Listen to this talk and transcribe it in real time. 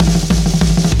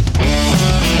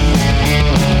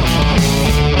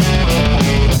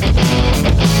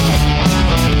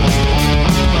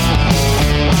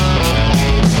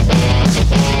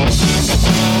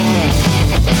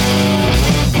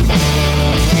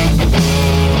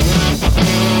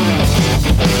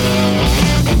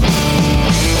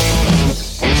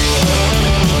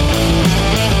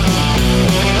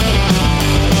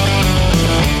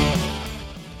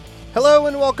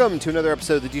Welcome to another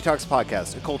episode of the Detox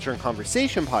Podcast, a culture and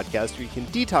conversation podcast where you can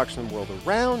detox from the world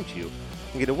around you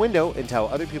and get a window into how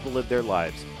other people live their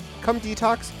lives. Come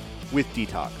detox with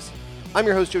Detox. I'm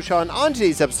your host, Joe Shaw, and on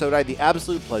today's episode, I had the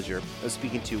absolute pleasure of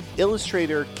speaking to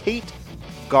illustrator Kate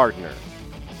Gardiner.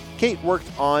 Kate worked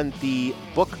on the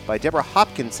book by Deborah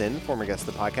Hopkinson, former guest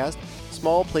of the podcast,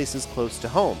 Small Places Close to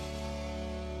Home.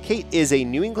 Kate is a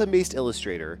New England-based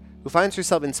illustrator who finds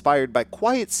herself inspired by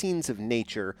quiet scenes of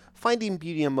nature, finding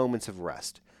beauty in moments of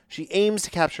rest. She aims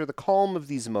to capture the calm of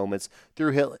these moments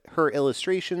through her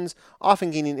illustrations,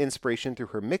 often gaining inspiration through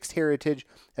her mixed heritage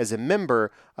as a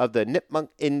member of the Nipmuc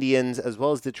Indians, as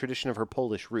well as the tradition of her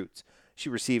Polish roots. She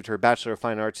received her Bachelor of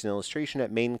Fine Arts in Illustration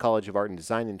at Maine College of Art and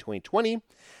Design in 2020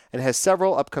 and has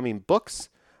several upcoming books.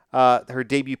 Her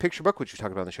debut picture book, which we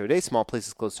talked about on the show today, Small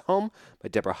Places Close to Home, by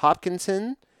Deborah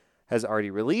Hopkinson, has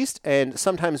already released, and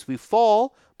Sometimes We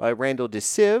Fall by Randall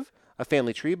DeSive, A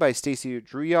Family Tree by Stacey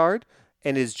Drouillard,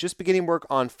 and is just beginning work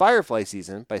on Firefly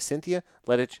Season by Cynthia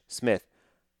Lettich Smith.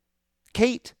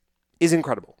 Kate is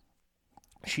incredible.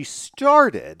 She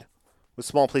started with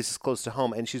Small Places Close to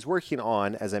Home, and she's working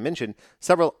on, as I mentioned,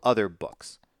 several other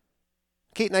books.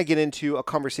 Kate and I get into a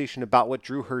conversation about what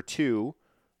drew her to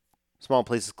Small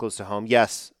Places Close to Home.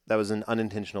 Yes, that was an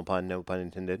unintentional pun, no pun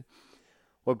intended.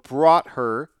 What brought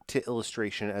her to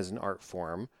illustration as an art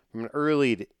form from an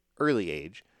early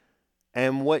age,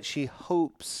 and what she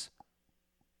hopes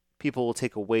people will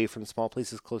take away from Small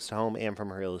Places Close to Home and from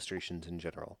her illustrations in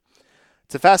general.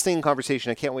 It's a fascinating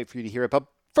conversation. I can't wait for you to hear it. But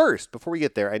first, before we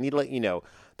get there, I need to let you know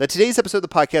that today's episode of the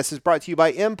podcast is brought to you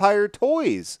by Empire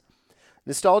Toys.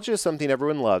 Nostalgia is something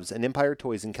everyone loves, and Empire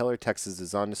Toys in Keller, Texas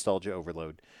is on nostalgia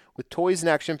overload. With toys and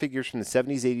action figures from the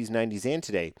 70s, 80s, 90s, and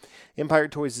today, Empire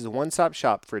Toys is a one-stop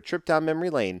shop for a trip down memory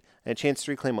lane and a chance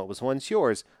to reclaim what was once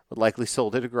yours, but likely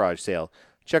sold at a garage sale.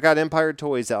 Check out Empire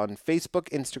Toys on Facebook,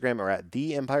 Instagram, or at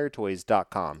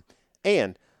theempiretoys.com.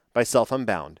 And by Self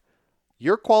Unbound.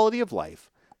 Your quality of life,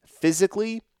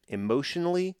 physically,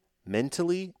 emotionally,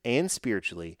 mentally, and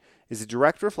spiritually, is a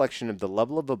direct reflection of the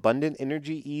level of abundant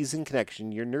energy, ease, and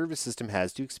connection your nervous system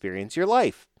has to experience your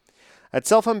life. At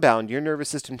Self Unbound, your nervous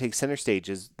system takes center stage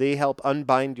as they help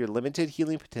unbind your limited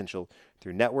healing potential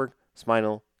through network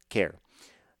spinal care.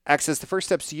 Access the first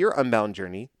steps to your Unbound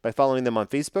journey by following them on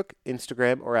Facebook,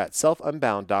 Instagram, or at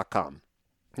selfunbound.com.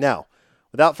 Now,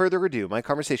 without further ado, my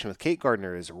conversation with Kate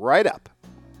Gardiner is right up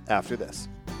after this.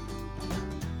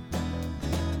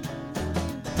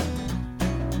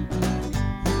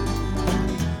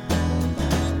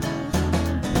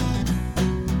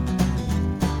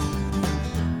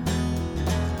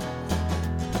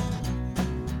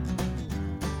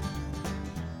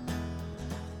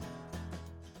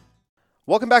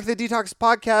 Welcome back to the Detox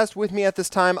Podcast. With me at this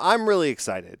time, I'm really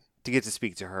excited to get to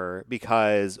speak to her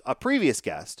because a previous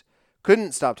guest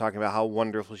couldn't stop talking about how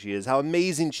wonderful she is, how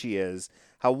amazing she is,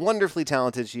 how wonderfully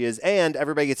talented she is, and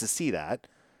everybody gets to see that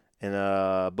in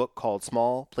a book called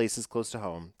Small Places Close to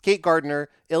Home. Kate Gardiner,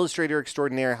 illustrator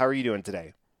extraordinaire, how are you doing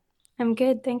today? I'm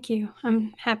good, thank you.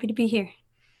 I'm happy to be here.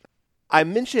 I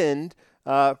mentioned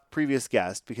previous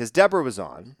guest because Deborah was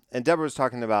on, and Deborah was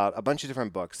talking about a bunch of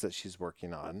different books that she's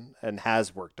working on and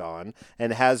has worked on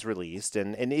and has released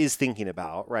and is thinking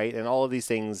about, right? And all of these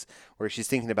things where she's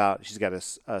thinking about, she's got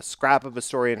a scrap of a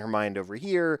story in her mind over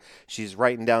here, she's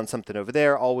writing down something over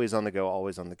there, always on the go,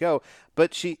 always on the go.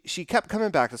 But she kept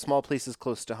coming back to Small Places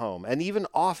Close to Home, and even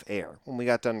off air when we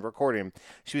got done recording,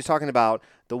 she was talking about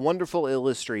the wonderful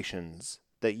illustrations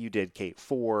that you did, Kate,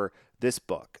 for this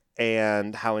book,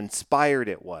 and how inspired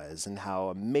it was, and how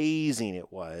amazing it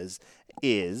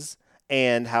is,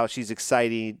 and how she's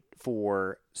excited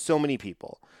for so many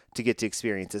people to get to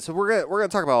experience it. So we're gonna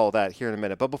talk about all that here in a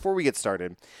minute. But before we get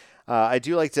started, I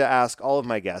do like to ask all of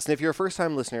my guests, and if you're a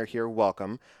first-time listener here,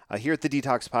 welcome. Here at the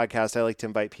Detox Podcast, I like to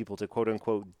invite people to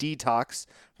quote-unquote detox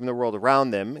from the world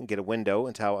around them and get a window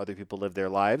into how other people live their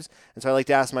lives. And so I like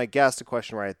to ask my guests a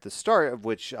question right at the start, of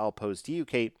which I'll pose to you,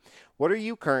 Kate. What are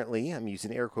you currently, I'm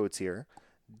using air quotes here,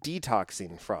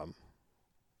 detoxing from?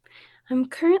 I'm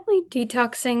currently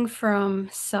detoxing from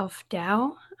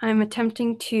self-doubt. I'm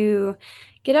attempting to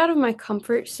get out of my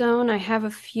comfort zone. I have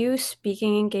a few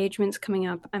speaking engagements coming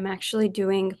up. I'm actually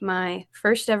doing my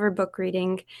first ever book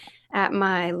reading at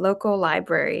my local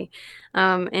library.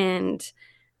 I've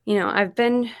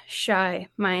been shy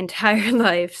my entire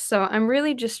life, so I'm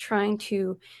really just trying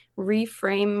to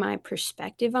reframe my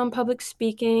perspective on public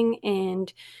speaking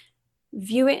and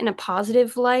view it in a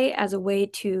positive light as a way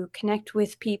to connect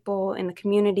with people in the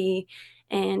community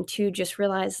and to just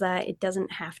realize that it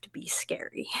doesn't have to be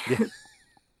scary.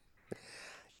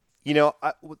 Yeah.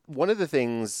 One of the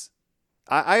things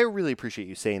I really appreciate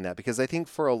you saying that, because I think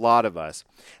for a lot of us,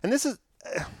 and this is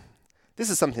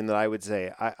something that I would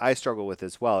say I struggle with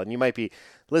as well. And you might be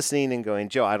listening and going,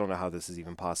 Joe, I don't know how this is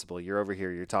even possible. You're over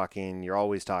here, you're talking, you're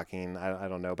always talking. I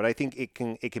don't know. But I think it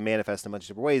can manifest in much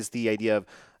different ways. The idea of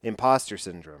imposter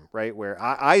syndrome, right? Where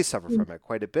I suffer from it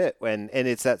quite a bit. And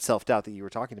it's that self-doubt that you were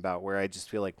talking about, where I just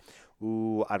feel like,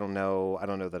 ooh, I don't know. I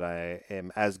don't know that I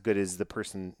am as good as the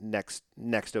person next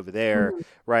over there, Mhm.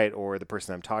 right? Or the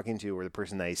person I'm talking to, or the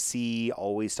person that I see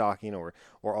always talking, or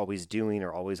always doing,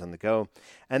 or always on the go.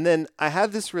 And then I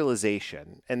had this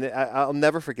realization, and I'll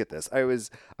never forget this. I was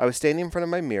standing in front of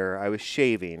my mirror. I was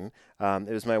shaving.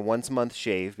 It was my once a month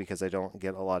shave, because I don't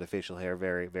get a lot of facial hair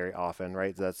very, very often,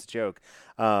 right? That's the joke.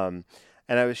 And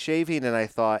I was shaving, and I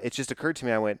thought, it just occurred to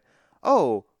me. I went,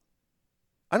 oh,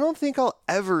 I don't think I'll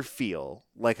ever feel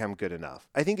like I'm good enough.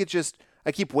 I think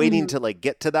I keep waiting Mhm. to like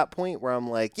get to that point where I'm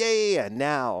like, yeah, yeah,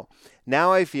 yeah,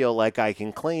 now I feel like I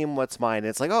can claim what's mine. And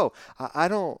it's like, oh, I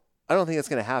don't think that's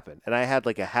going to happen. And I had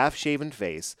like a half shaven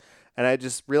face, and I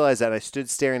just realized that, and I stood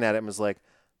staring at it and was like,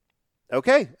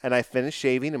 okay. And I finished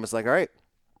shaving and was like, all right,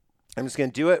 I'm just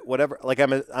going to do it, whatever. Like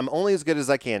I'm only as good as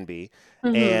I can be.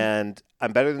 Mhm. And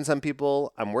I'm better than some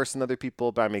people. I'm worse than other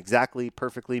people, but I'm exactly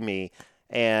perfectly me.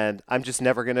 And I'm just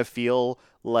never going to feel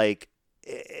like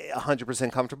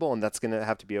 100% comfortable, and that's going to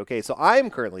have to be okay. So I'm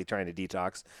currently trying to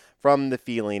detox from the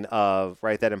feeling of,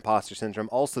 right, that imposter syndrome,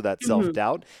 also that Mhm.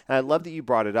 self-doubt. And I love that you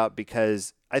brought it up,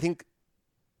 because I think,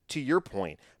 to your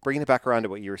point, bringing it back around to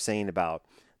what you were saying about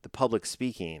the public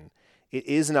speaking, it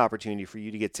is an opportunity for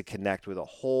you to get to connect with a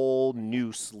whole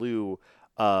new slew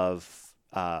of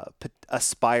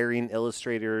aspiring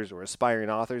illustrators, or aspiring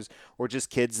authors, or just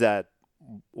kids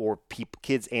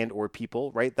kids and or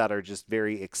people, right, that are just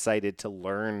very excited to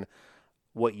learn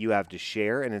what you have to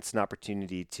share. And it's an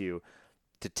opportunity to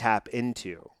tap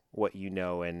into what you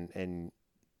know, and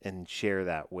share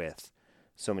that with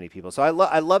so many people. So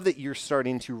I love that you're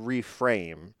starting to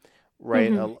reframe,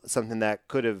 right? Mhm. Something that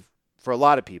could have, for a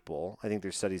lot of people, I think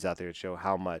there's studies out there that show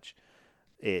how much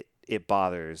it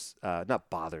bothers, not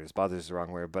bothers the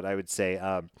wrong word, but I would say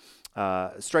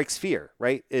strikes fear,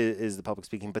 right? Is the public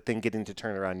speaking, but then getting to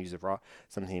turn around and use it for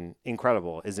something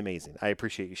incredible is amazing. I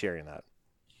appreciate you sharing that.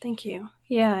 Thank you.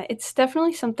 Yeah, it's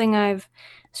definitely something I've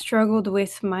struggled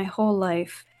with my whole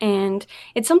life. And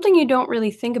it's something you don't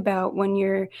really think about when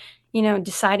you're,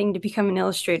 deciding to become an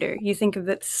illustrator. You think of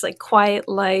this like quiet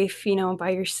life, by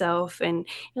yourself, and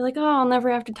you're like, oh, I'll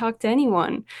never have to talk to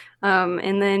anyone.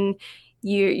 And then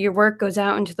your work goes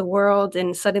out into the world,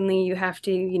 and suddenly you have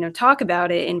to, talk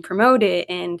about it and promote it.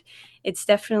 And it's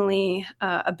definitely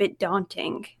a bit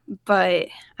daunting. But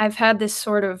I've had this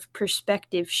sort of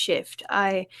perspective shift.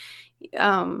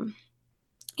 Um,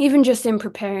 Even just in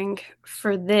preparing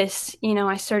for this,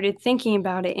 I started thinking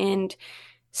about it, and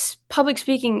public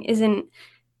speaking isn't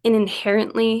an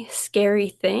inherently scary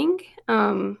thing.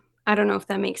 I don't know if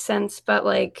that makes sense, but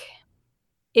like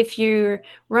if you're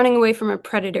running away from a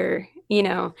predator,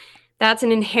 that's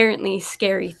an inherently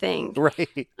scary thing.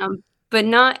 Right. Um, but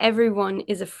not everyone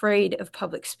is afraid of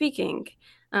public speaking.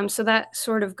 So that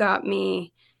sort of got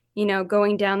me,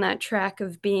 going down that track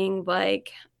of being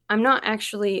like, I'm not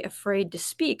actually afraid to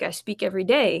speak. I speak every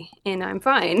day and I'm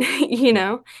fine,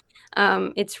 Yeah.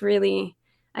 It's really,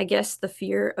 I guess, the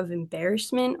fear of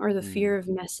embarrassment or the Mm. fear of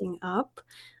messing up.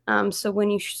 So when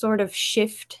you sort of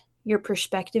shift your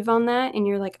perspective on that and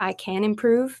you're like, I can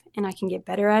improve and I can get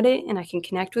better at it and I can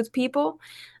connect with people,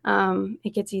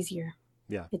 it gets easier.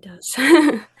 Yeah. It does.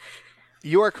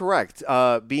 You are correct.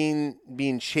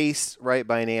 Being chased, right,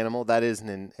 by an animal, that is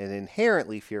an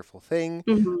inherently fearful thing.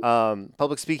 Mhm.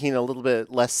 Public speaking, a little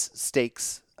bit less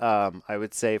stakes, I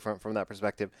would say, from that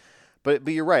perspective. But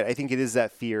you're right. I think it is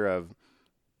that fear of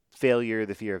failure,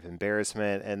 the fear of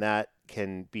embarrassment, and that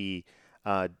can be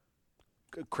uh,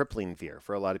 crippling fear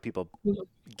for a lot of people. Mhm.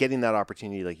 Getting that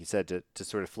opportunity, like you said, to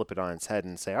sort of flip it on its head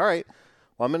and say, all right,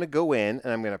 well, I'm going to go in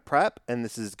and I'm going to prep, and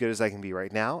this is as good as I can be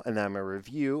right now. And then I'm going to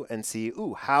review and see,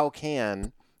 ooh, how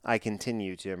can I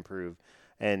continue to improve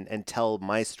and tell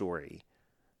my story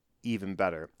even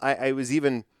better? I was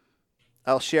even,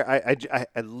 I'll share,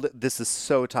 this is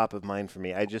so top of mind for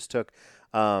me. I just took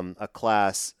a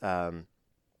class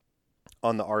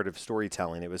on the art of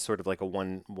storytelling. It was sort of like a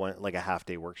like a half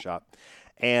day workshop.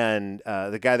 And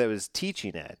the guy that was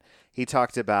teaching it, he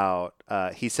talked about,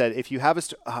 he said, if you have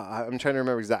I'm trying to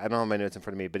remember exactly, I don't have my notes in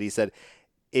front of me, but he said,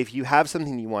 if you have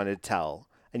something you want to tell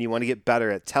and you want to get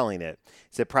better at telling it, he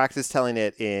said, practice telling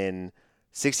it in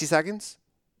 60 seconds,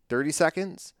 30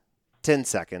 seconds, 10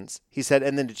 seconds. He said,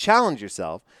 and then to challenge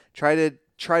yourself, try to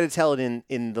tell it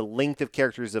in the length of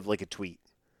characters of like a tweet.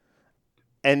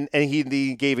 and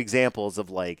he gave examples of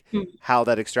like how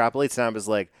that extrapolates, and I was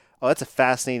like, oh, that's a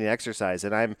fascinating exercise,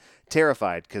 and I'm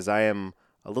terrified because I am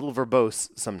a little verbose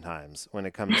sometimes when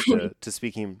it comes to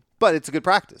speaking, but it's a good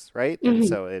practice, right? And Mhm.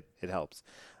 so it helps.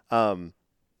 Um,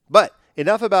 but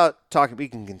enough about talking. We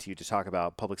can continue to talk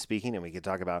about public speaking, and we could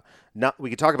talk about not. We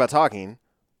could talk about talking,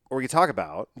 or we could talk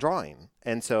about drawing.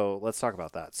 And so let's talk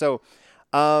about that. So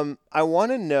I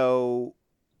want to know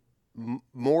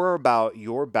more about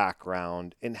your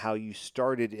background and how you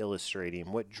started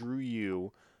illustrating. What drew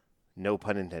you, no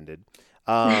pun intended,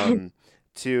 um,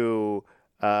 to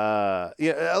yeah,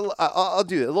 I'll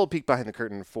do a little peek behind the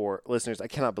curtain for listeners. I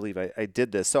cannot believe I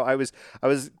did this. So I was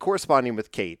corresponding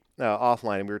with Kate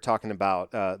offline, and we were talking about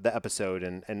the episode,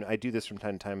 and I do this from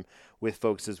time to time with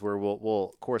folks, is where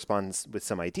we'll correspond with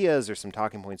some ideas or some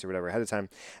talking points or whatever ahead of time.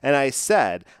 And I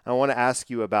said, I want to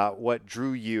ask you about what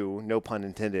drew you, no pun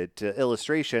intended, to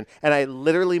illustration. And I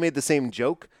literally made the same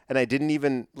joke, and I didn't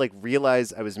even like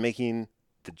realize I was making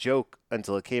the joke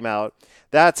until it came out.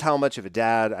 That's how much of a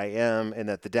dad I am, and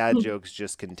that the dad jokes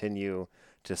just continue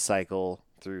to cycle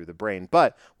through the brain.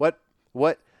 But what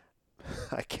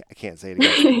I can't say it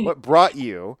again. What brought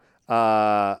you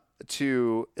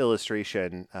to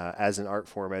illustration as an art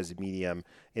form, as a medium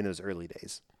in those early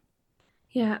days?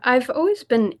 Yeah, I've always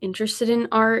been interested in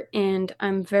art, and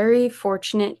I'm very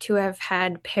fortunate to have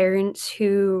had parents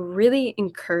who really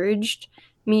encouraged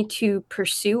me to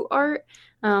pursue art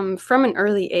from an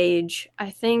early age.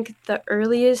 I think the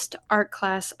earliest art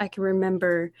class I can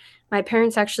remember, my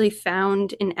parents actually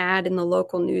found an ad in the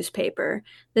local newspaper.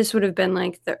 This would have been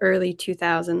like the early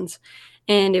 2000s.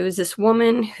 And it was this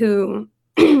woman who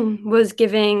was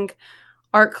giving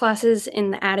art classes in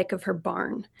the attic of her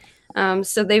barn.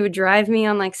 So they would drive me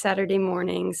on like Saturday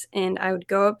mornings, and I would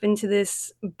go up into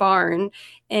this barn,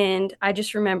 and I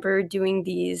just remember doing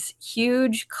these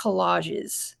huge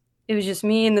collages. It was just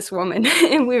me and this woman,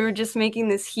 and we were just making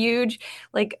this huge,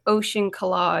 like, ocean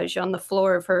collage on the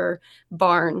floor of her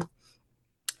barn.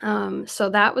 So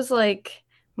that was like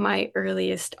my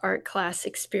earliest art class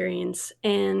experience,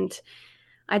 and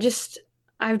I just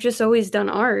I've just always done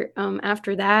art.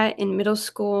 After that, in middle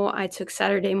school, I took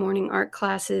Saturday morning art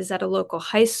classes at a local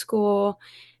high school,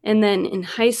 and then in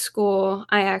high school,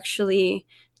 I actually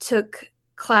took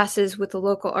classes with a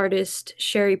local artist,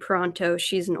 Sherry Peranto.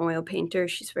 She's an oil painter.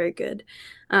 She's very good.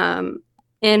 Um,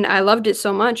 and I loved it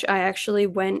so much, I actually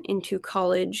went into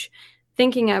college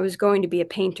thinking I was going to be a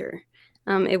painter.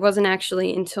 It wasn't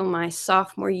actually until my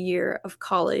sophomore year of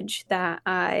college that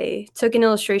I took an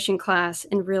illustration class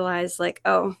and realized, like,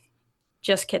 oh,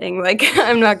 just kidding. Like,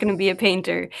 I'm not going to be a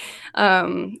painter.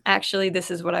 Actually,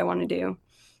 this is what I want to do.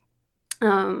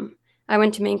 I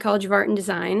went to Maine College of Art and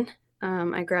Design.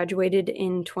 I graduated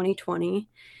in 2020.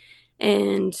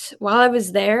 And while I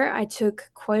was there, I took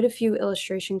quite a few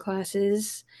illustration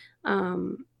classes.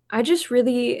 I just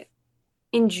really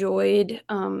enjoyed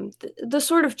the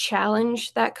sort of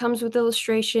challenge that comes with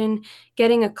illustration,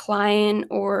 getting a client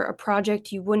or a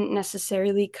project you wouldn't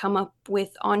necessarily come up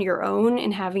with on your own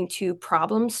and having to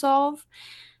problem solve.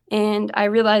 And I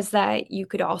realized that you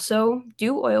could also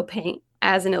do oil paint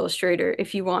as an illustrator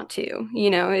if you want to.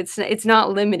 It's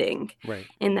not limiting Right.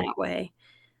 in that way.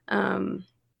 Um,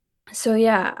 so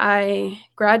yeah, I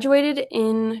graduated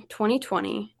in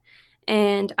 2020,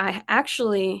 and I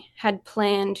actually had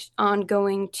planned on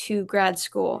going to grad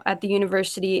school at the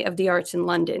University of the Arts in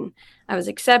London. I was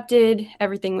accepted,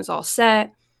 everything was all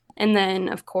set, and then,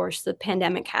 of course, the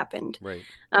pandemic happened. Right.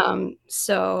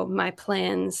 So my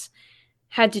plans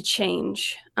had to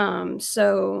change.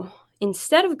 So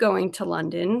instead of going to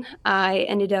London, I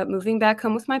ended up moving back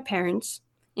home with my parents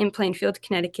in Plainfield,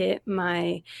 Connecticut.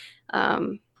 My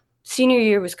um, senior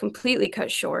year was completely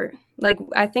cut short. Like,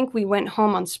 I think we went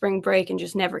home on spring break and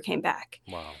just never came back.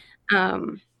 Wow.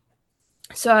 Um,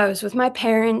 so I was with my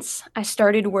parents. I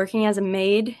started working as a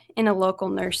maid in a local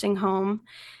nursing home,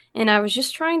 and I was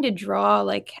just trying to draw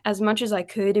like as much as I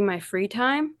could in my free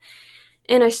time.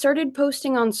 And I started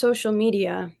posting on social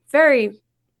media, very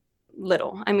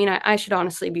little. I mean, I should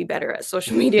honestly be better at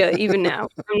social media even now.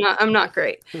 I'm not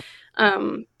great.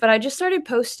 But I just started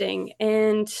posting,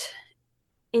 and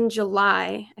in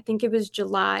July, I think it was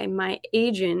July, my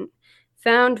agent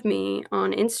found me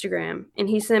on Instagram, and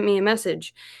he sent me a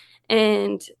message.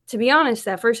 And to be honest,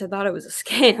 at first I thought it was a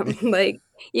scam. Like,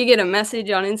 you get a message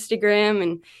on Instagram,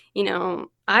 and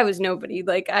I was nobody.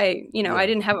 Like, I Yeah.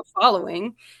 didn't have a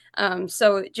following.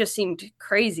 So it just seemed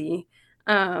crazy.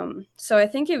 So I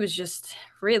think it was just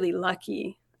really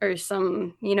lucky, or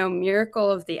some,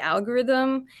 miracle of the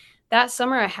algorithm. That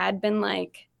summer I had been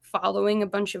like following a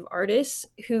bunch of artists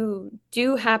who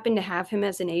do happen to have him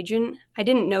as an agent. I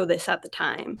didn't know this at the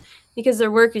time because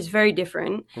their work is very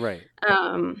different. Right.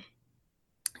 Um,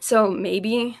 so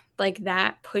maybe like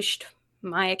that pushed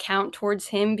my account towards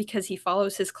him because he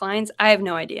follows his clients. I have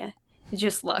no idea. It's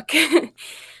just luck.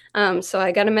 So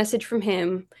I got a message from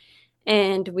him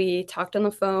and we talked on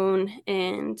the phone,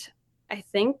 and I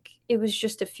think it was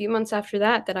just a few months after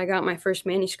that that I got my first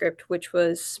manuscript, which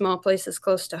was Small Places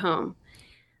Close to Home.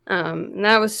 And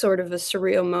that was sort of a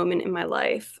surreal moment in my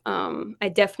life. I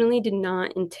definitely did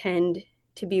not intend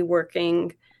to be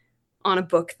working on a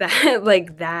book that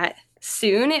like that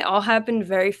soon. It all happened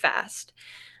very fast.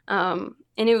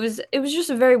 And it was just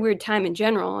a very weird time in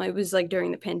general. It was like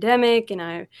during the pandemic, and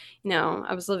I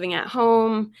was living at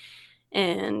home,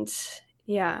 and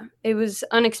yeah, it was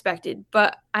unexpected.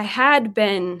 But I had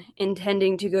been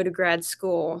intending to go to grad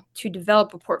school to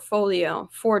develop a portfolio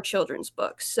for children's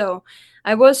books. So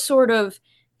I was sort of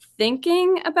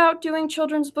thinking about doing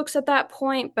children's books at that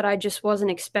point, but I just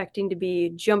wasn't expecting to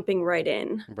be jumping right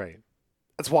in. Right.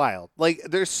 That's wild. Like,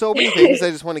 there's so many things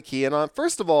I just want to key in on.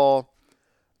 First of all,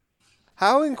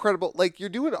 how incredible! Like, you're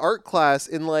doing art class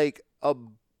in like a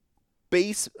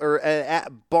base or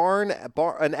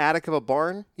an attic of a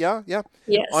barn. Yeah, yeah. On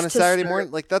Yes, a to Saturday start.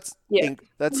 morning, like that's Yeah.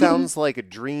 that sounds like a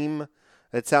dream.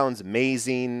 That sounds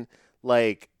amazing.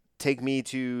 Like, take me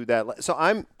to that. So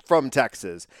I'm from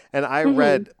Texas, and I Mhm.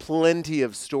 read plenty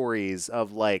of stories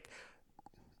of like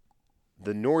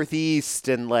the Northeast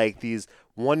and like these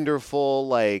wonderful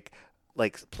like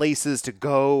places to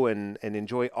go and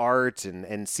enjoy art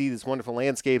and see these wonderful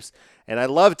landscapes. And I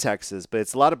love Texas, but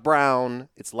it's a lot of brown,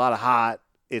 it's a lot of hot,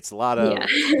 it's a lot Yeah. of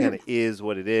kind of is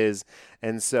what it is.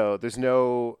 And so there's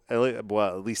no,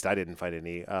 well, at least I didn't find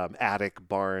any attic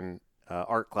barn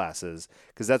art classes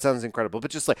because that sounds incredible. But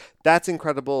just like that's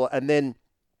incredible, and then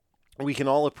we can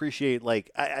all appreciate like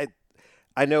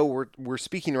I know we're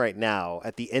speaking right now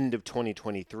at the end of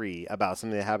 2023 about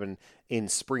something that happened in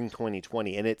spring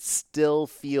 2020, and it still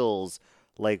feels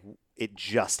like it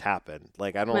just happened.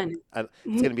 Like Mine.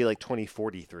 it's gonna be like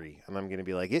 2043, and I'm gonna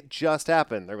be like, it just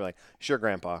happened. They're like, sure,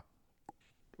 Grandpa,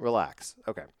 relax.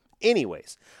 Okay.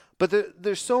 Anyways, but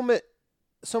there's so much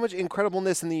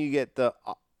incredibleness, and then you get the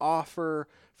offer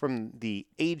from the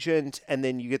agent, and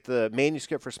then you get the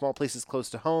manuscript for Small Places Close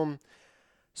to Home.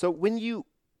 So when you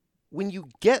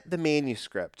get the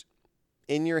manuscript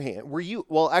in your hand, were you,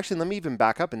 well, actually, let me even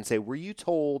back up and say, were you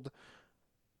told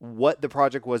what the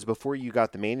project was before you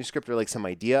got the manuscript or like some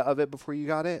idea of it before you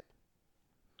got it?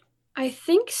 I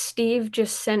think Steve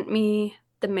just sent me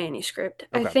the manuscript.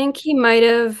 I Okay. think he might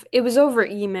have, it was over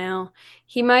email.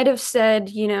 He might have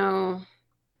said,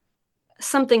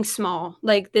 something small,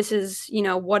 like this is,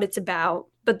 what it's about,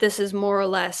 but this is more or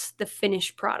less the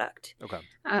finished product. Okay.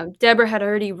 Deborah had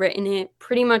already written it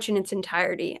pretty much in its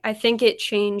entirety. I think it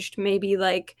changed maybe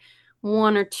like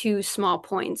one or two small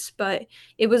points, but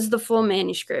it was the full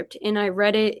manuscript. And I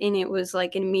read it and it was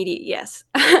like an immediate yes.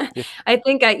 I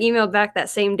think I emailed back that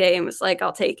same day and was like,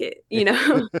 I'll take it.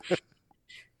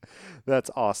 That's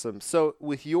awesome. So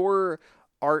with your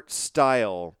art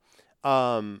style,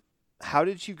 um, how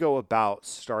did you go about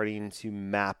starting to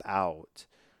map out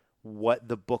what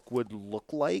the book would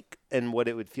look like and what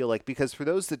it would feel like? Because for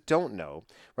those that don't know,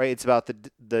 right, it's about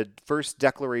the first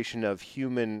Declaration of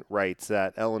Human Rights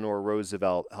that Eleanor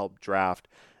Roosevelt helped draft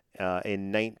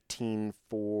in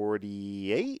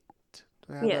 1948.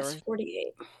 Do I have that Yes, right?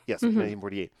 48. Yes, Hmm.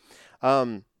 1948.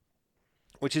 Um,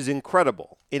 which is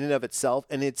incredible in and of itself.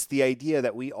 And it's the idea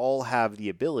that we all have the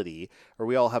ability or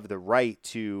we all have the right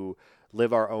to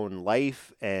live our own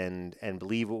life and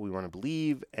believe what we want to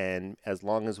believe. And as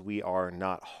long as we are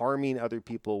not harming other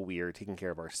people, we are taking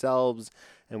care of ourselves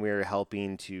and we are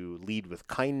helping to lead with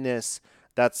kindness.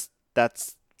 That's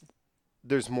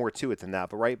there's more to it than that,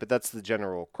 but right. But that's the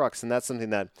general crux, and that's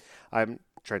something that I'm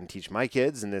trying to teach my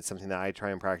kids, and it's something that I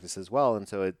try and practice as well. And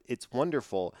so it's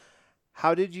wonderful.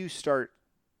 How did you start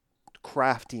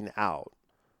crafting out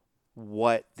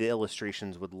what the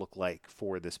illustrations would look like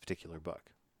for this particular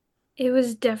book? It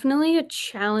was definitely a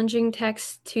challenging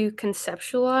text to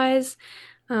conceptualize,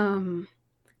 um,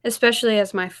 especially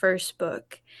as my first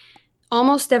book.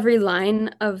 Almost every line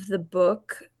of the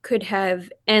book could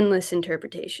have endless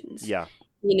interpretations. Yeah.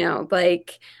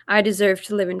 Like, I deserve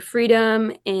to live in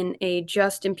freedom in a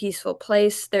just and peaceful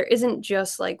place. There isn't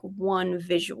just like one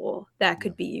visual that Yeah.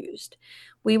 could be used.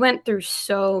 We went through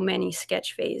so many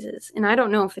sketch phases, and I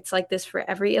don't know if it's like this for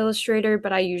every illustrator,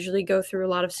 but I usually go through a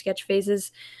lot of sketch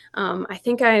phases. I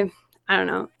think I don't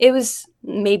know, it was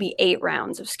maybe 8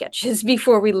 rounds of sketches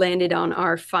before we landed on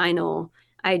our final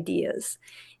ideas.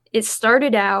 It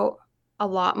started out a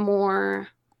lot more,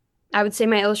 I would say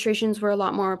my illustrations were a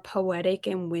lot more poetic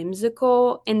and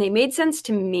whimsical, and they made sense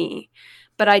to me,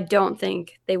 but I don't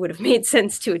think they would have made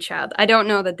sense to a child. I don't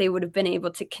know that they would have been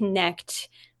able to connect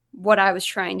what I was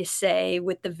trying to say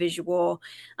with the visual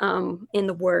in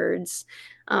the words.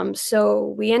 So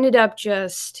we ended up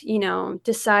just,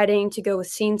 deciding to go with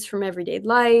scenes from everyday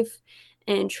life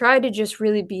and try to just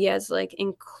really be as like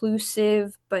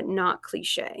inclusive but not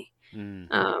cliche.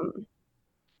 Mm. Um,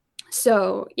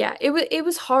 so yeah, it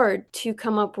was hard to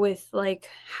come up with like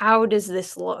how does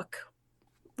this look?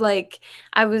 Like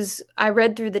I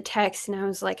read through the text and I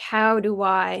was like, how do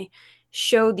I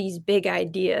show these big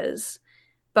ideas?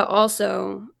 But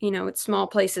also, it's small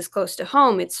places close to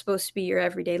home. It's supposed to be your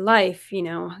everyday life,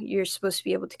 you're supposed to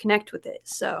be able to connect with it.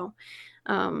 So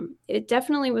it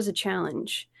definitely was a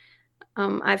challenge.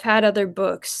 I've had other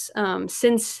books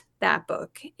since that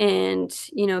book, and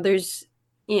there's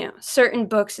certain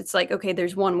books. It's like, okay,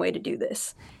 there's one way to do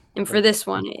this, and for Right. this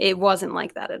one, it wasn't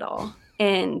like that at all.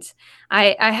 And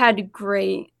I had a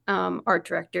great art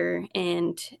director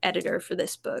and editor for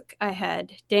this book. I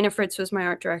had Dana Fritz was my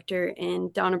art director,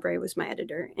 and Donna Bray was my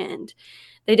editor, and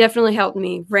they definitely helped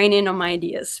me rein in on my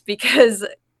ideas because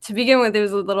to begin with, it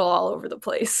was a little all over the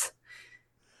place.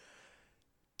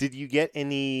 Did you get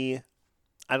any?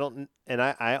 I don't, and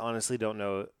I honestly don't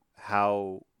know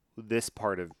how this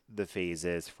part of the phase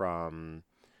is from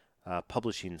a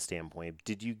publishing standpoint.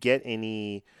 Did you get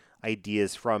any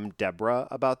ideas from Deborah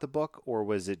about the book, or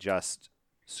was it just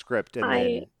script and I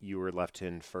then you were left to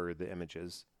infer the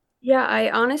images? Yeah,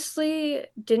 I honestly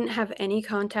didn't have any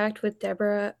contact with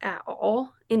Deborah at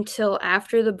all until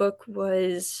after the book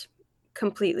was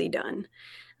completely done.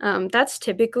 That's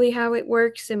typically how it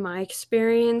works in my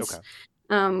experience.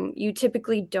 Okay. You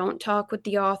typically don't talk with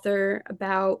the author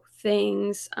about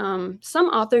things. Some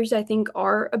authors, I think,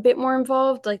 are a bit more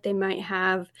involved, like they might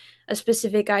have a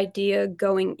specific idea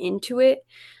going into it.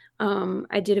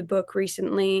 I did a book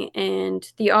recently,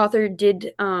 and the author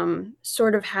did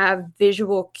sort of have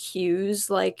visual cues,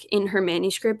 like in her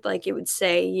manuscript, like it would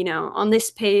say, on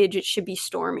this page it should be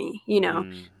stormy,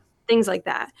 Mm, things like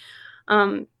that.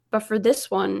 But for this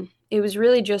one, it was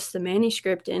really just the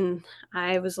manuscript, and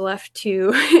I was left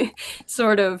to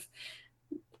sort of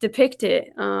depict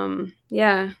it.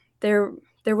 Yeah, there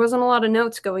wasn't a lot of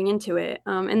notes going into it,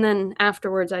 and then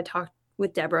afterwards, I talked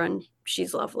with Deborah, and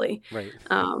she's lovely. right.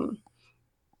 Um,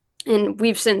 and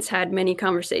we've since had many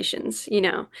conversations,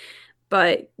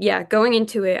 but yeah, going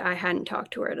into it, I hadn't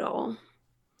talked to her at all.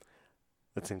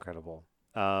 That's incredible.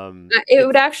 It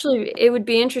would It's actually it would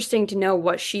be interesting to know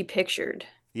what she pictured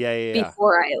yeah, yeah, yeah,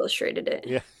 before I illustrated it.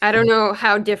 yeah, I don't know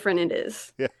how different it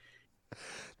is. yeah.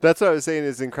 That's what I was saying.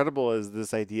 Is incredible is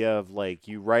this idea of like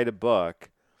you write a book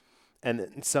and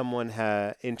then someone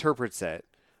interprets it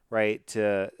right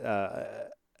to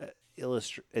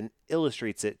illustrate and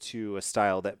illustrates it to a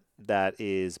style that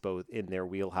is both in their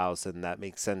wheelhouse and that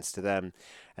makes sense to them,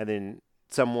 and then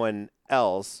someone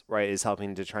else right is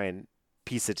helping to try and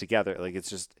piece it together. Like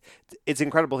it's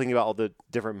incredible thinking about all the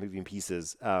different moving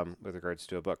pieces with regards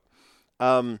to a book.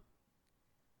 Um,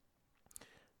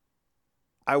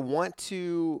 I want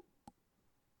to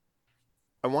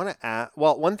I want to add,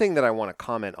 well, one thing that I want to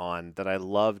comment on that I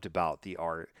loved about the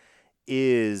art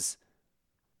is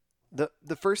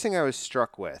the first thing I was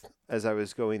struck with as I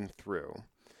was going through.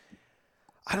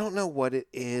 I don't know what it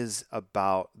is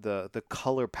about the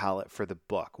color palette for the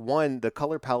book. One, the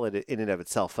color palette in and of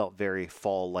itself felt very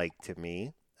fall-like to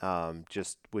me,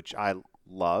 just which I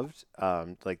loved,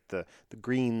 like the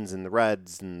greens and the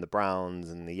reds and the browns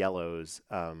and the yellows,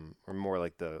 or more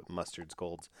like the mustards,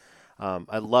 golds.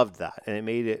 I loved that, and it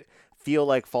made it feel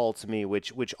like fall to me,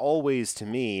 which always to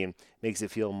me makes it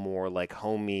feel more like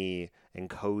homey and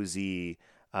cozy,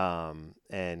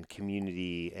 and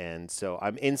community, and so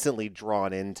I'm instantly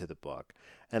drawn into the book.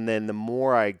 And then the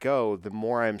more I go, the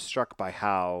more I'm struck by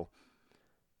how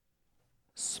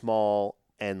small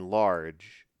and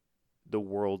large the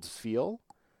worlds feel.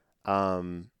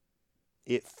 Um,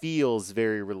 it feels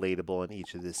very relatable in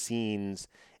each of the scenes.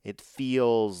 It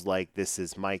feels like this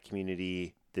is my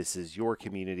community, this is your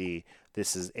community,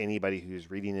 this is anybody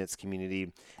who's reading its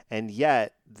community. And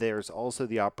yet, there's also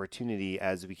the opportunity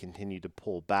as we continue to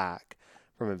pull back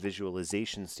from a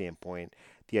visualization standpoint,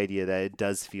 the idea that it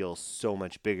does feel so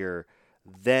much bigger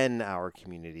than our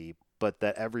community, but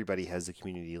that everybody has a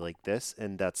community like this.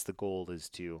 And that's the goal, is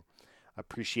to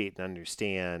appreciate and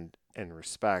understand and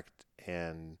respect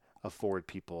and afford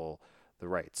people the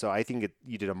right. So I think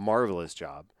you did a marvelous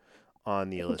job on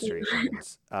the Thank you.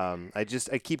 illustrations.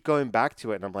 I keep going back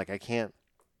to it, and I'm like, I can't.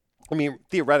 I mean,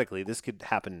 theoretically, this could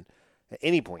happen at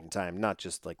any point in time, not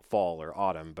just like fall or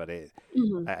autumn, but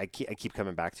Hmm. I keep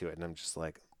coming back to it, and I'm just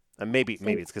like, maybe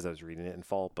Same. it's because I was reading it in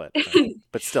fall, but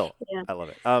still, Yeah. I love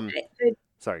it. I,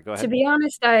 Sorry, go To ahead. be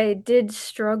honest, I did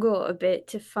struggle a bit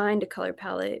to find a color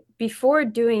palette. Before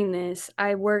doing this,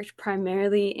 I worked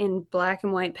primarily in black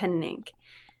and white pen and ink.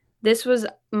 This was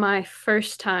my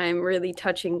first time really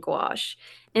touching gouache,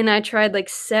 and I tried like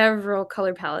several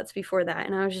color palettes before that,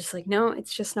 and I was just like, no,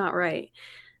 it's just not right.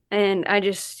 And I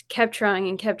just kept trying,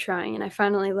 and I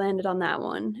finally landed on that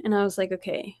one. And I was like,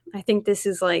 okay, I think this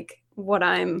is like what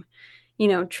I'm,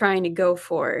 trying to go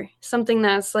for. Something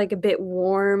that's like a bit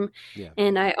warm. Yeah,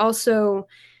 And I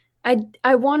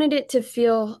wanted it to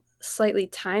feel slightly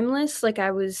timeless. Like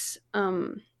I was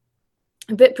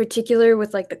a bit particular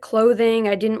with like the clothing.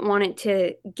 I didn't want it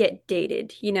to get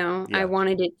dated. I yeah.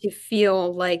 wanted it to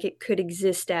feel like it could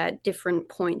exist at different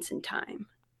points in time.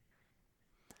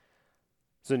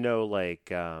 So no,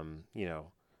 like, uh,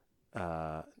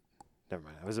 never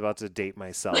mind. I was about to date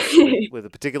myself with a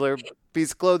particular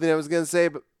piece of clothing I was going to say,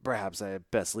 but perhaps I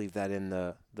best leave that in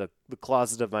the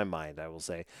closet of my mind, I will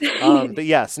say. But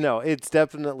yes, no, it's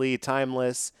definitely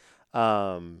timeless.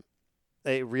 Um,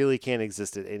 it really can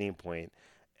exist at any point,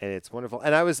 and it's wonderful.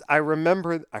 And I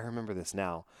remember this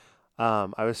now.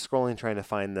 I was scrolling trying to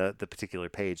find the particular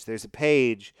page. There's a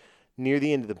page near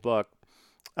the end of the book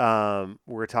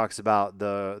where it talks about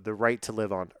the right to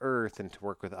live on Earth and to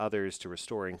work with others to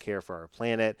restore and care for our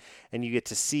planet. And you get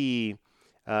to see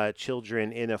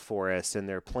children in a forest and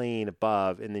they're playing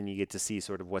above, and then you get to see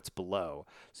sort of what's below.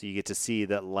 So you get to see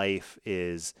that life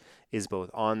is both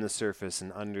on the surface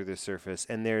and under the surface.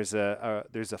 And there's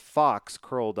a fox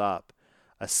curled up,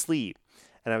 asleep.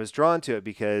 And I was drawn to it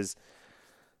because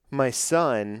my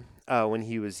son, when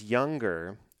he was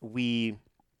younger,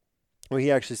 well, he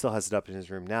actually still has it up in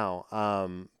his room now.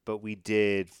 But we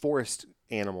did forest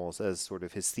animals as sort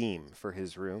of his theme for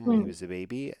his room when he Hmm. was a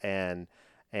baby, and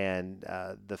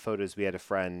the photos we had a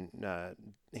friend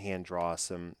hand draw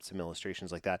some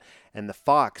illustrations like that, and the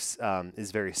fox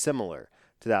is very similar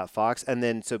to that fox. And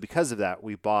then so because of that,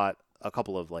 we bought a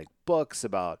couple of like books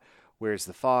about where's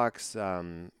the fox,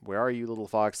 where are you, little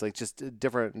fox, like just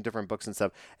different books and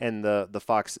stuff. And the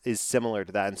fox is similar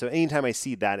to that, and so anytime I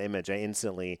see that image, I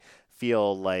instantly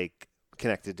feel like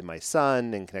connected to my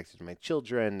son and connected to my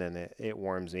children, and it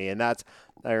warms me. And that's,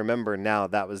 I remember now,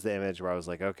 that was the image where I was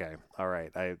like, okay, all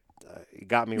right, it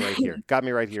got me right here, got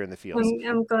me right here in the feels.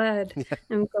 I'm glad.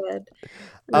 I'm glad.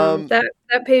 um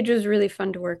That page was really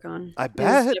fun to work on. I It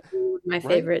was bet, definitely one of my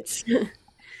right? favorites.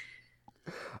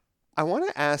 I want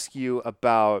to ask you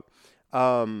about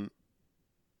um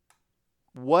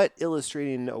what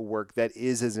illustrating a work that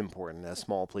is as important as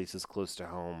Small Places Close to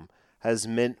Home has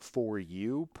meant for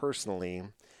you personally,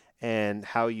 and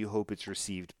how you hope it's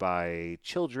received by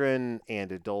children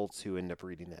and adults who end up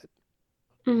reading it.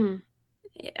 Mhm.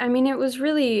 I mean, it was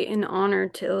really an honor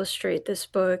to illustrate this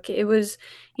book. It was,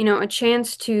 a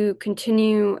chance to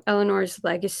continue Eleanor's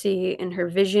legacy and her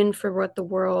vision for what the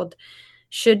world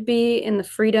should be and the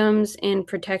freedoms and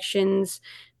protections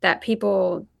that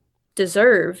people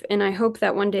deserve. And I hope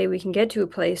that one day we can get to a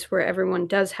place where everyone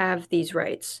does have these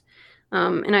rights.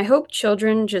 And I hope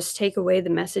children just take away the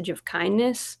message of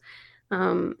kindness.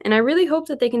 And I really hope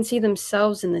that they can see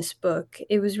themselves in this book.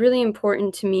 It was really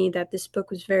important to me that this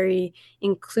book was very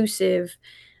inclusive.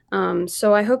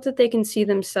 So I hope that they can see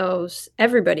themselves,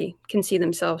 everybody can see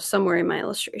themselves somewhere in my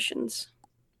illustrations.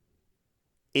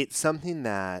 It's something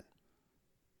that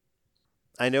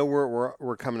I know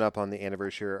we're coming up on the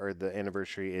anniversary, or the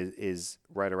anniversary is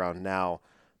right around now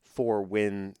for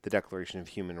when the Declaration of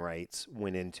Human Rights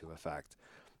went into effect.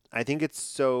 I think it's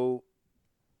so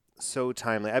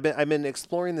timely. I've been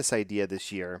exploring this idea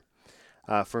this year,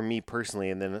 for me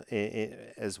personally, and then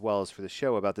as well as for the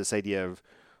show, about this idea of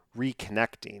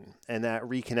reconnecting, and that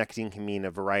reconnecting can mean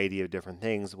a variety of different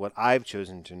things. What I've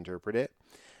chosen to interpret it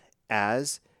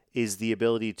as is the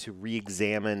ability to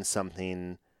re-examine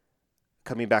something,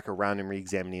 coming back around and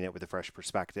re-examining it with a fresh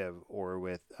perspective or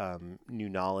with new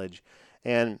knowledge.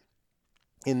 And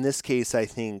in this case, I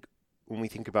think when we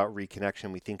think about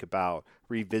reconnection, we think about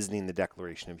revisiting the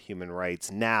Declaration of Human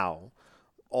Rights now,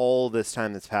 all this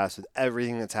time that's passed, with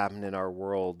everything that's happened in our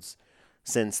worlds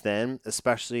since then,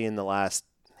 especially in the last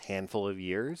handful of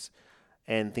years,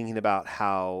 and thinking about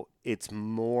how it's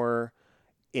more,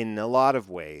 in a lot of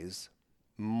ways,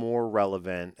 more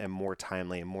relevant and more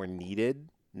timely and more needed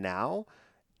now,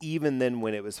 even than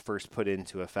when it was first put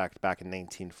into effect back in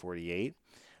 1948,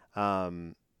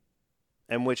 um,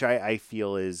 and which I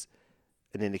feel is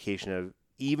an indication of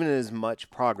even as much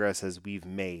progress as we've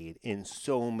made in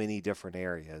so many different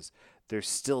areas, there's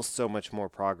still so much more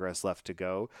progress left to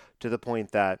go, to the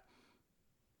point that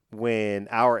when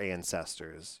our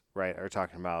ancestors, right, are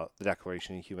talking about the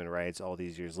Declaration of Human Rights all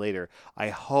these years later, I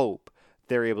hope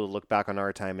they're able to look back on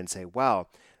our time and say, wow,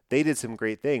 they did some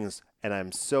great things. And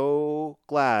I'm so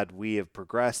glad we have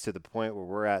progressed to the point where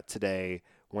we're at today,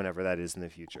 whenever that is in the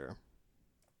future.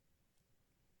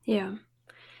 Yeah.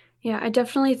 Yeah, I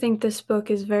definitely think this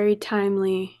book is very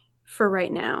timely for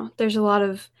right now. There's a lot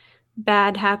of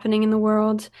bad happening in the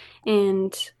world,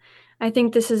 and I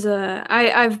think this is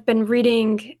I've been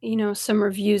reading, some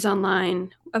reviews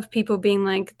online of people being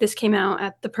like, this came out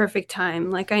at the perfect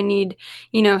time. Like I need,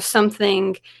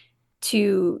 something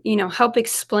to, help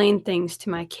explain things to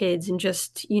my kids and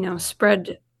just, Yeah.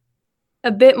 spread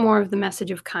a bit more of the message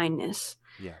of kindness.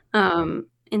 Yeah.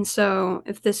 And so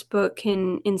if this book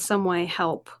can in some way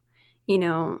help, you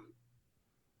know,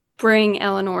 bring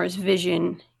Eleanor's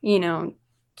vision,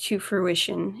 to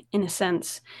fruition in a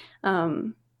sense,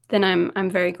 then I'm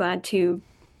very glad to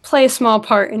play a small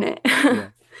part in it. Yeah.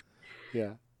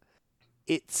 Yeah.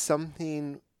 It's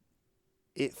something,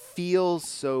 it feels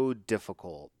so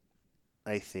difficult,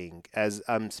 I think, as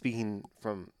I'm speaking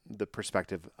from the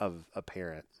perspective of a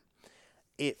parent.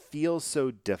 It feels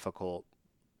so difficult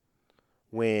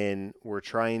when we're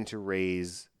trying to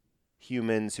raise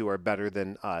humans who are better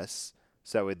than us,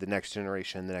 so with the next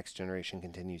generation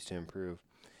continues to improve.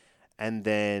 And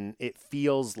then it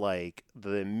feels like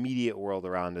the immediate world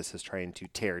around us is trying to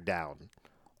tear down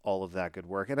all of that good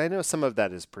work. And I know some of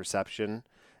that is perception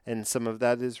and some of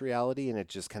that is reality, and it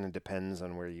just kind of depends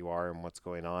on where you are and what's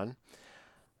going on.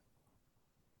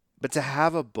 But to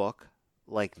have a book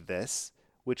like this,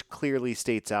 which clearly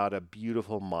states out a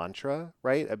beautiful mantra,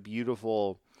 right? A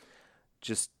beautiful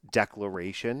just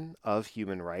declaration of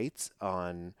human rights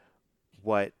on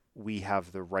what we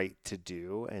have the right to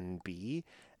do and be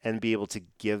able to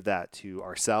give that to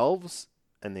ourselves,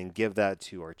 and then give that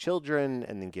to our children,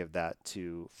 and then give that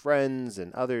to friends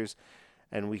and others.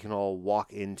 And we can all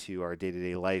walk into our day to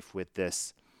day life with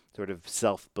this sort of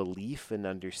self belief and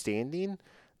understanding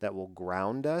that will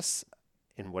ground us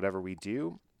in whatever we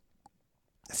do.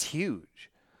 It's huge.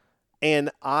 And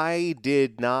I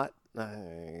did not,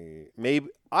 maybe,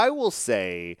 I will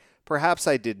say, perhaps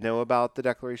I did know about the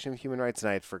Declaration of Human Rights and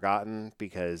I had forgotten,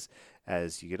 because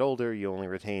as you get older, you only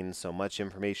retain so much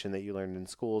information that you learned in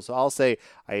school. So I'll say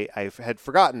I had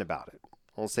forgotten about it.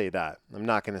 I'll say that. I'm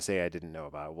not going to say I didn't know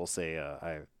about it. We'll say I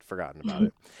had forgotten about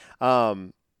it.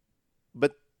 Um,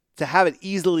 but to have it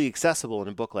easily accessible in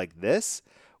a book like this,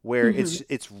 where Hmm.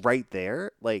 it's right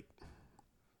there, like,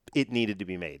 it needed to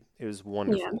be made. It was Yeah.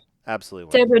 wonderful,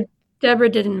 absolutely Deborah wonderful. Deborah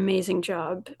did an amazing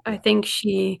job. I Yeah, think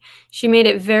she made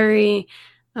it very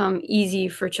easy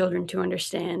for children to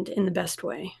understand in the best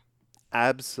way.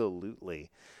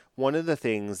 absolutely. One of the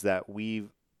things that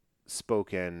we've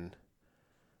spoken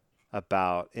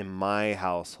about in my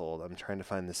household, I'm trying to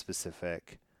find the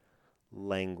specific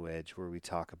language where we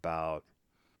talk about,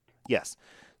 yes.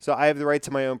 So I have the right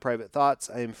to my own private thoughts.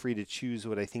 I am free to choose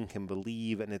what I think and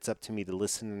believe, and it's up to me to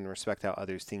listen and respect how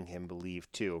others think and believe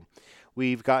too.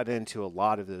 We've gotten into a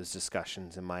lot of those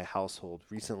discussions in my household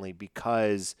recently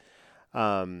because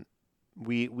um,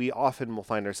 we often will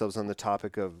find ourselves on the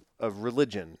topic of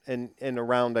religion, and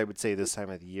around, I would say, this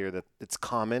time of the year, that it's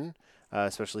common,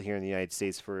 especially here in the United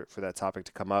States, for that topic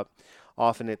to come up.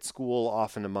 Often at school,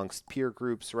 often amongst peer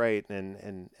groups, right,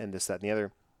 and this, that, and the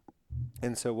other.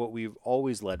 And so what we've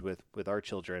always led with our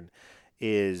children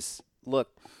is, look,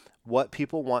 what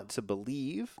people want to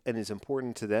believe and is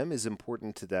important to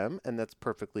them, and that's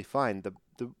perfectly fine. The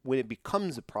when it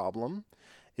becomes a problem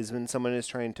is when someone is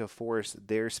trying to force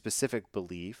their specific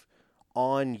belief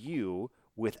on you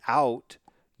without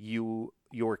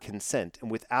your consent and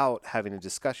without having a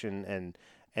discussion,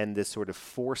 and this sort of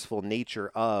forceful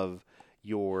nature of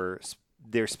your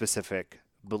their specific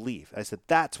belief. I said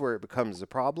that's where it becomes a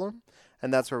problem,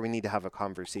 and that's where we need to have a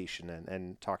conversation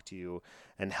and talk to you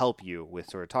and help you with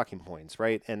sort of talking points,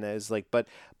 right? And as like, but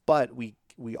we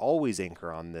always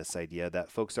anchor on this idea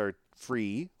that folks are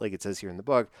free, like it says here in the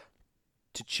book,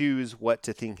 to choose what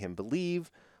to think and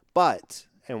believe, but,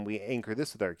 and we anchor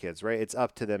this with our kids, right? It's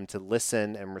up to them to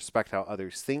listen and respect how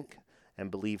others think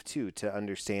and believe too, to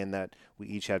understand that we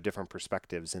each have different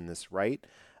perspectives in this, right?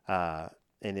 And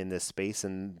in this space,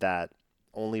 and that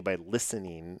only by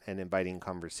listening and inviting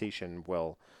conversation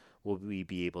will we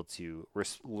be able to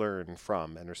learn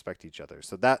from and respect each other.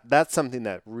 So that's something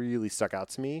that really stuck out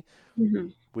to me, Hmm.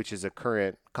 which is a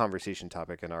current conversation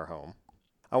topic in our home.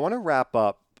 I want to wrap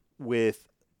up with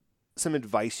some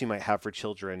advice you might have for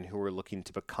children who are looking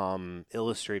to become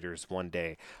illustrators one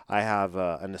day. I have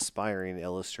an aspiring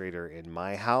illustrator in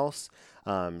my house.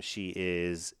 She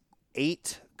is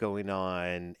 8, going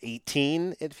on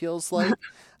 18, it feels like.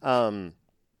 Um,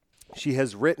 she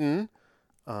has written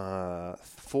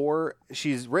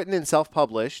she's written and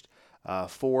self-published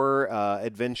 4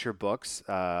 adventure books,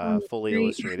 fully Great.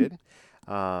 illustrated.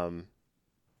 Um,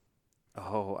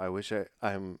 oh, I wish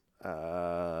I'm.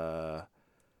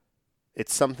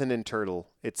 It's something in turtle.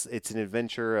 It's an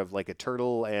adventure of like a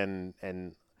turtle and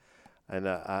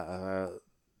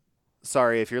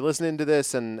sorry if you're listening to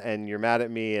this and you're mad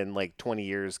at me in like 20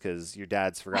 years because your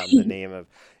dad's forgotten the name of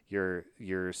your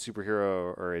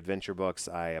superhero or adventure books.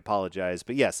 I apologize.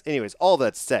 But yes, anyways, all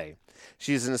that to say,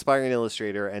 she's an aspiring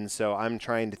illustrator, and so I'm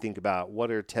trying to think about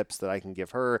what are tips that I can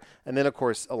give her, and then of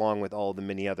course along with all the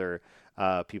many other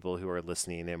people who are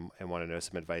listening and want to know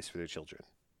some advice for their children.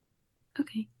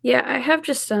 Okay. Yeah, I have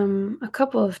just a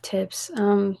couple of tips.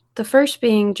 The first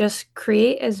being just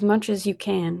create as much as you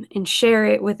can and share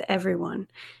it with everyone.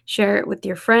 Share it with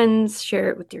your friends, share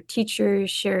it with your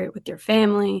teachers, share it with your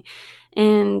family,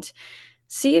 and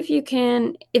see if you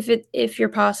can, if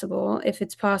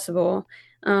it's possible,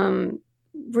 um,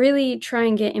 really try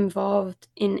and get involved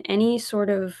in any sort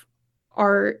of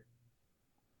art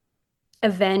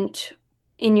event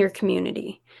in your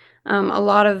community. A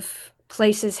lot of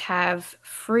places have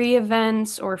free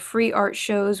events or free art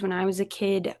shows. When I was a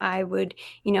kid, I would,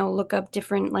 look up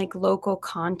different like local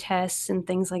contests and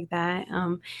things like that.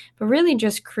 But really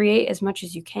just create as much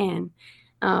as you can.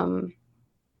 Um,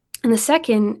 and the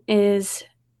second is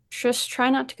just try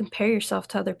not to compare yourself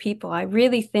to other people. I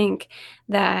really think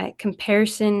that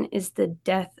comparison is the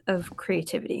death of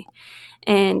creativity.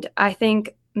 And I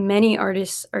think many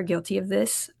artists are guilty of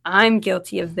this. I'm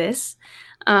guilty of this.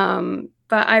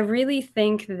 But I really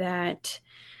think that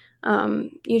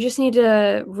you just need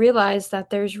to realize that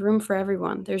there's room for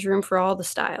everyone, there's room for all the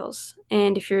styles.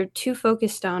 And if you're too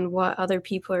focused on what other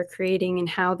people are creating and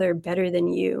how they're better than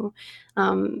you,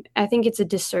 I think it's a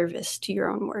disservice to your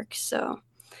own work. So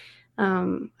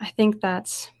I think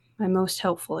that's my most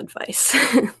helpful advice.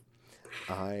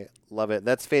 I love it.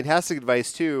 That's fantastic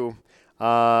advice too.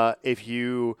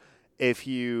 If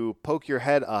you poke your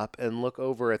head up and look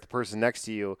over at the person next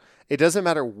to you, it doesn't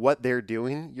matter what they're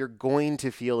doing. You're going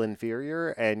to feel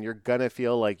inferior, and you're gonna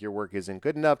feel like your work isn't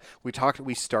good enough.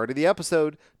 We started the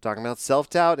episode talking about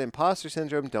self-doubt, imposter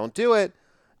syndrome. Don't do it.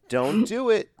 Don't do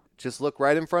it. Just look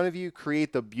right in front of you.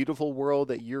 Create the beautiful world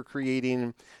that you're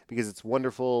creating because it's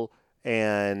wonderful,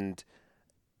 and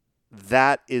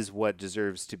that is what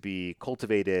deserves to be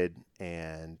cultivated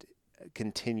and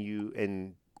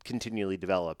continually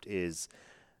developed is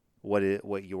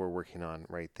what you're working on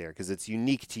right there because it's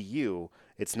unique to you.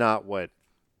 It's not what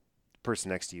the person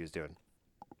next to you is doing.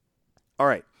 All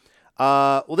right.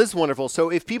 Well, this is wonderful. So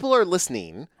if people are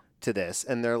listening to this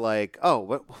and they're like, oh,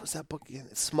 what was that book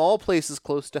again? Small Places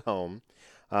Close to Home.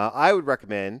 I would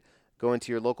recommend going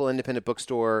to your local independent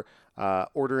bookstore,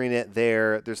 ordering it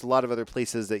there. There's a lot of other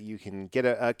places that you can get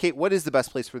it. Kate, what is the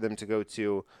best place for them to go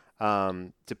to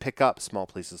pick up Small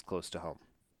Places Close to Home?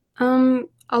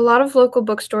 A lot of local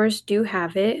bookstores do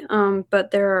have it,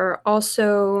 but there are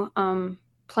also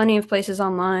plenty of places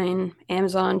online: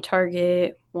 Amazon,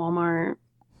 Target, Walmart,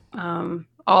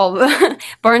 all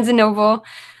Barnes and Noble,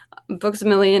 Books a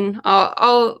Million.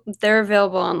 All they're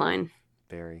available online.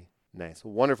 Very nice.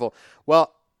 Wonderful.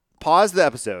 Well, pause the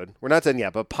episode. We're not done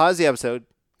yet, but pause the episode,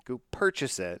 go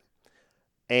purchase it.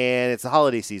 And it's the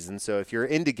holiday season, so if you're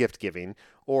into gift giving,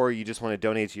 or you just want to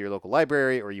donate to your local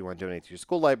library, or you want to donate to your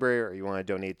school library, or you want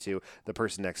to donate to the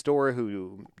person next door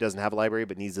who doesn't have a library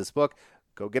but needs this book,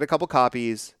 go get a couple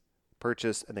copies,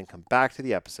 purchase, and then come back to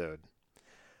the episode.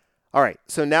 All right,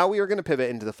 so now we are going to pivot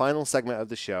into the final segment of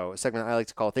the show, a segment I like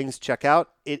to call Things Check Out.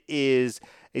 It is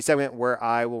a segment where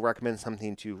I will recommend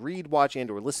something to read, watch,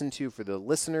 and or listen to for the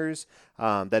listeners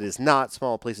that is not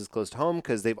Small Places Close to Home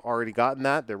because they've already gotten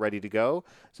that. They're ready to go.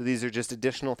 So these are just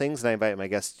additional things, and I invite my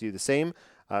guests to do the same.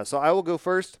 So I will go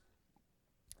first.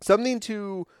 Something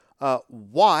to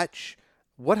watch.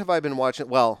 What have I been watching?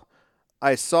 Well,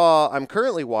 I'm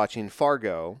currently watching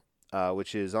Fargo,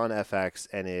 which is on FX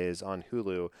and is on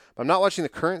Hulu. But I'm not watching the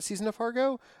current season of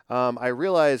Fargo. I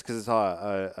realized because it's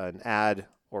an ad,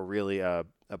 or really a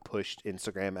pushed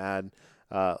Instagram ad,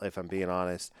 if I'm being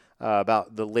honest,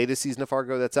 about the latest season of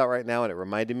Fargo that's out right now, and it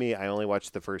reminded me I only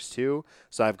watched the first 2.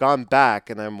 So I've gone back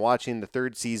and I'm watching the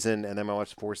 3rd season, and then I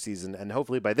watch the 4th season, and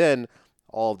hopefully by then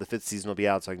all of the 5th season will be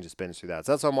out, so I can just binge through that.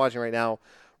 So that's what I'm watching right now.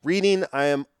 Reading, I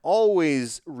am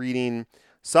always reading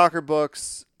soccer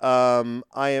books,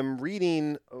 I am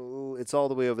reading, it's all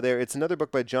the way over there. It's another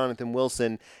book by Jonathan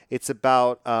Wilson. It's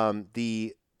about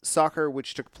the soccer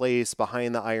which took place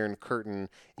behind the Iron Curtain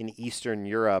in Eastern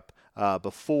Europe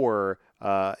before,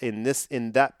 in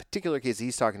that particular case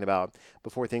he's talking about,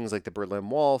 before things like the Berlin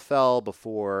Wall fell,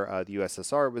 before the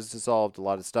USSR was dissolved, a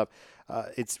lot of stuff.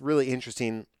 It's really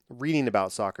interesting reading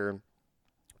about soccer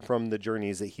from the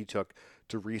journeys that he took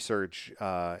to research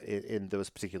in those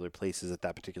particular places at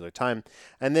that particular time.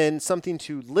 And then something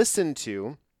to listen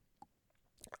to.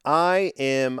 I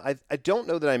don't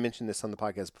know that I mentioned this on the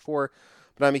podcast before,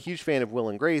 but I'm a huge fan of Will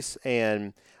and Grace,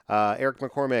 and Eric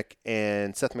McCormick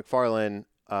and Seth MacFarlane.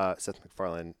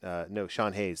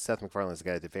 Sean Hayes. Seth MacFarlane's the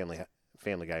guy that did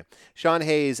Family Guy. Sean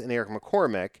Hayes and Eric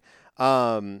McCormick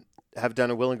have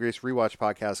done a Will and Grace rewatch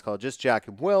podcast called Just Jack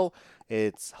and Will.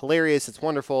 It's hilarious. It's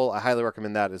wonderful. I highly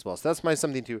recommend that as well. So that's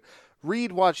something to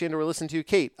read, watch, and or listen to.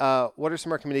 Kate, what are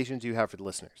some recommendations you have for the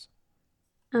listeners?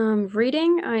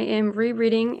 Reading, I am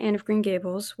rereading Anne of Green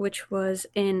Gables, which was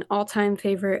an all-time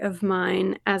favorite of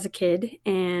mine as a kid,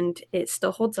 and it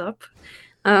still holds up.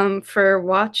 For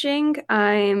watching,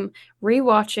 I'm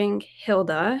rewatching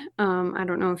Hilda. I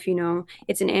don't know if you know,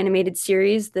 it's an animated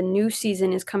series. The new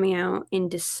season is coming out in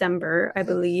December, I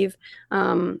believe.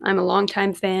 I'm a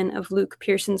longtime fan of Luke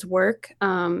Pearson's work.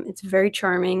 It's very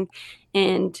charming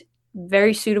and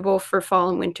very suitable for fall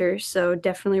and winter, so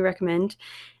definitely recommend.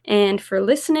 And for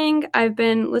listening, I've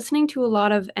been listening to a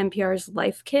lot of NPR's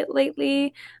Life Kit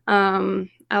lately. I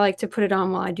like to put it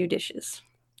on while I do dishes.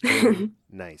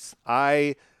 Nice.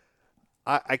 I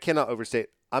cannot overstate.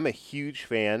 I'm a huge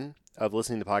fan of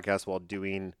listening to podcasts while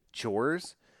doing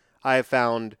chores. I have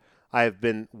found I've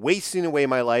been wasting away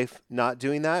my life not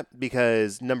doing that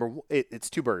because it's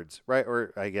two birds, right?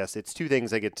 Or I guess it's two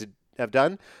things I get to have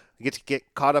done. I get to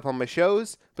get caught up on my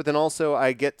shows, but then also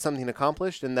I get something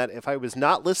accomplished. And that if I was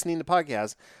not listening to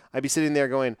podcasts, I'd be sitting there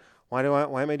going, why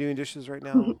am I doing dishes right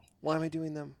now? Why am I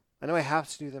doing them? I know I have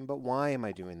to do them, but why am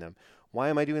I doing them? Why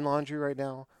am I doing laundry right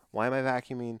now? Why am I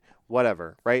vacuuming?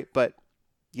 Whatever, right? But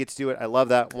you get to do it. I love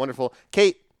that. Wonderful.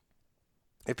 Kate,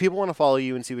 if people want to follow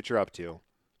you and see what you're up to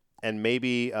and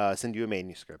maybe send you a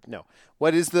manuscript,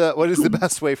 what is the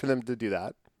best way for them to do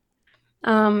that?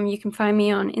 You can find me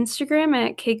on Instagram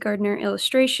at Kate Gardiner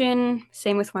Illustration.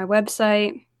 Same with my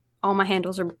website. All my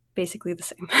handles are basically the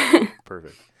same.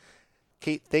 Perfect.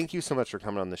 Kate, thank you so much for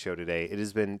coming on the show today. It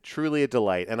has been truly a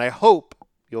delight, and I hope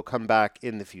you'll come back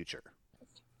in the future.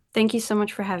 Thank you so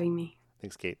much for having me.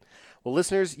 Thanks, Kate. Well,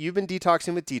 listeners, you've been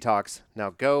detoxing with Detox.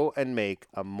 Now go and make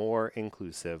a more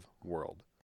inclusive world.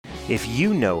 If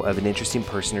you know of an interesting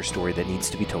person or story that needs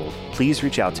to be told, please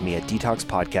reach out to me at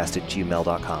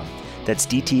detoxpodcast@gmail.com. That's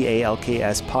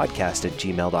DTALKS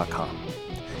podcast@gmail.com.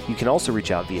 You can also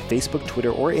reach out via Facebook,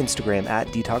 Twitter, or Instagram at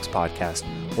Detox Podcast,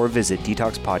 or visit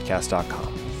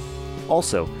detoxpodcast.com.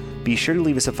 Also, be sure to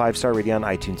leave us a 5-star rating on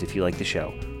iTunes if you like the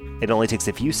show. It only takes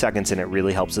a few seconds and it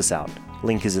really helps us out.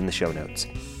 Link is in the show notes.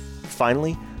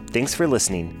 Finally, thanks for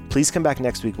listening. Please come back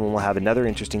next week when we'll have another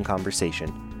interesting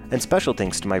conversation. And special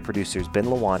thanks to my producers Ben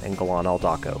Lawant and Galan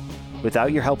Aldaco.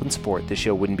 Without your help and support, the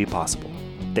show wouldn't be possible.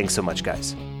 Thanks so much,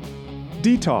 guys.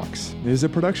 Detox is a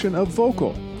production of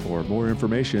Vocal. For more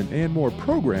information and more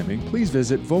programming, please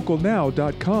visit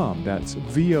vocalnow.com. That's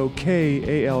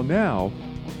VOKAL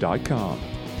now.com.